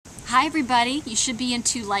Hi everybody, you should be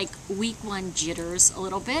into like week 1 jitters a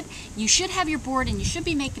little bit. You should have your board and you should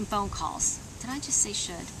be making phone calls. Did I just say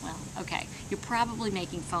should? Well, okay. You're probably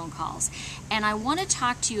making phone calls. And I want to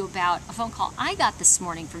talk to you about a phone call I got this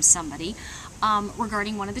morning from somebody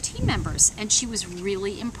regarding one of the team members. And she was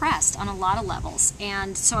really impressed on a lot of levels.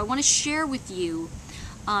 And so I want to share with you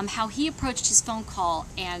how he approached his phone call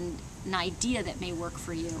and an idea that may work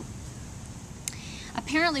for you.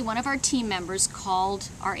 Apparently one of our team members called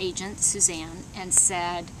our agent, Suzanne, and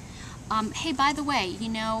said, hey, by the way, you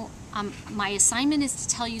know, my assignment is to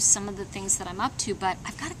tell you some of the things that I'm up to, but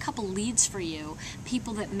I've got a couple leads for you,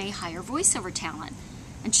 people that may hire voiceover talent.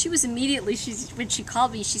 And she was immediately, when she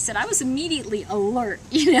called me, she said, I was immediately alert.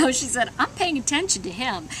 You know, she said, I'm paying attention to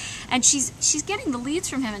him. And she's getting the leads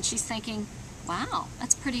from him, and she's thinking, wow,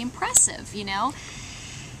 that's pretty impressive, you know.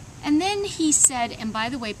 And then he said, and by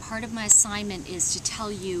the way, part of my assignment is to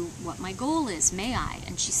tell you what my goal is, may I?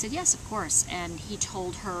 And she said, yes, of course. And he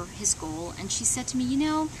told her his goal, and she said to me, you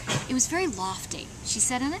know, it was very lofty. She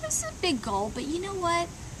said, and it was a big goal, but you know what?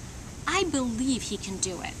 I believe he can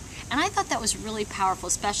do it. And I thought that was really powerful,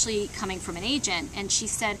 especially coming from an agent. And she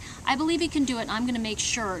said, I believe he can do it, and I'm going to make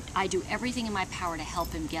sure I do everything in my power to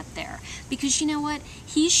help him get there. Because you know what?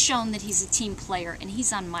 He's shown that he's a team player, and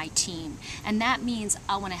he's on my team. And that means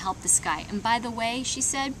I want to help this guy. And by the way, she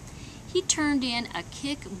said, he turned in a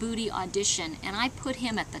kick booty audition, and I put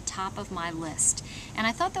him at the top of my list. And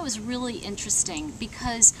I thought that was really interesting,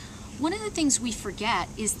 because one of the things we forget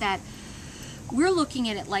is that we're looking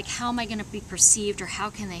at it like, how am I going to be perceived, or how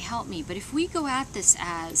can they help me? But if we go at this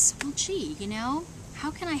as, well, gee, you know, how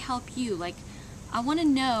can I help you? Like, I want to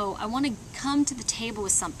know, I want to come to the table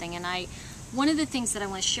with something. And one of the things that I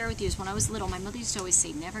want to share with you is when I was little, my mother used to always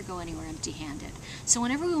say, never go anywhere empty-handed. So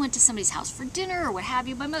whenever we went to somebody's house for dinner or what have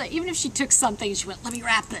you, my mother, even if she took something, she went, let me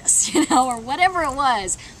wrap this, you know, or whatever it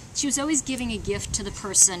was, she was always giving a gift to the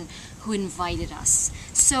person who invited us.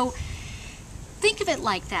 So think of it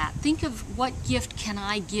like that. Think of what gift can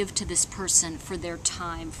I give to this person for their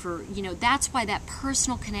time, for, you know, that's why that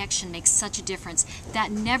personal connection makes such a difference. That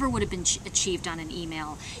never would have been achieved on an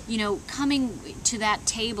email. You know, coming to that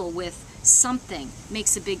table with something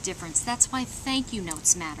makes a big difference. That's why thank you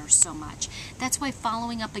notes matter so much. That's why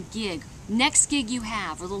following up a gig, next gig you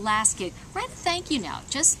have, or the last gig, write a thank you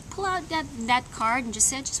note. Just pull out that card and just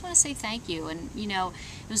say, I just want to say thank you, and you know,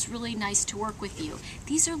 it was really nice to work with you.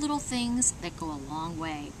 These are little things that go a long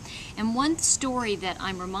way. And one story that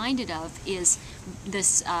I'm reminded of is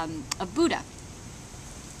this of Buddha.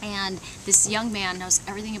 And this young man knows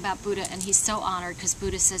everything about Buddha, and he's so honored because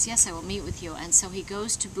Buddha says, yes, I will meet with you. And so he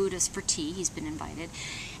goes to Buddha for tea. He's been invited.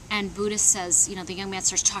 And Buddha says, you know, the young man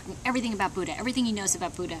starts talking everything about Buddha, everything he knows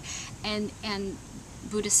about Buddha. And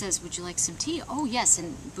Buddha says, would you like some tea? Oh, yes.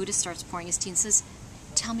 And Buddha starts pouring his tea and says,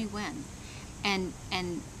 tell me when. And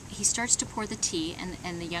he starts to pour the tea,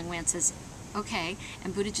 and the young man says, okay,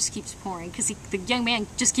 and Buddha just keeps pouring, because the young man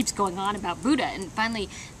just keeps going on about Buddha, and finally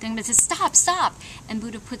the young man says, stop, stop, and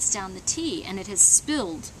Buddha puts down the tea, and it has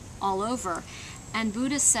spilled all over, and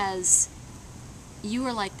Buddha says, you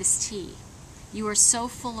are like this tea. You are so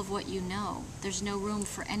full of what you know, there's no room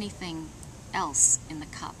for anything else in the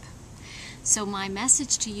cup. So my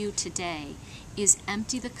message to you today is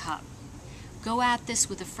empty the cup. Go at this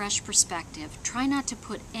with a fresh perspective. Try not to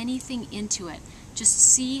put anything into it. Just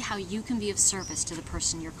see how you can be of service to the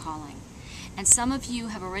person you're calling. And some of you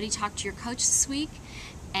have already talked to your coach this week,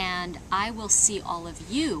 and I will see all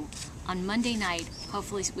of you on Monday night,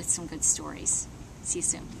 hopefully with some good stories. See you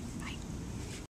soon.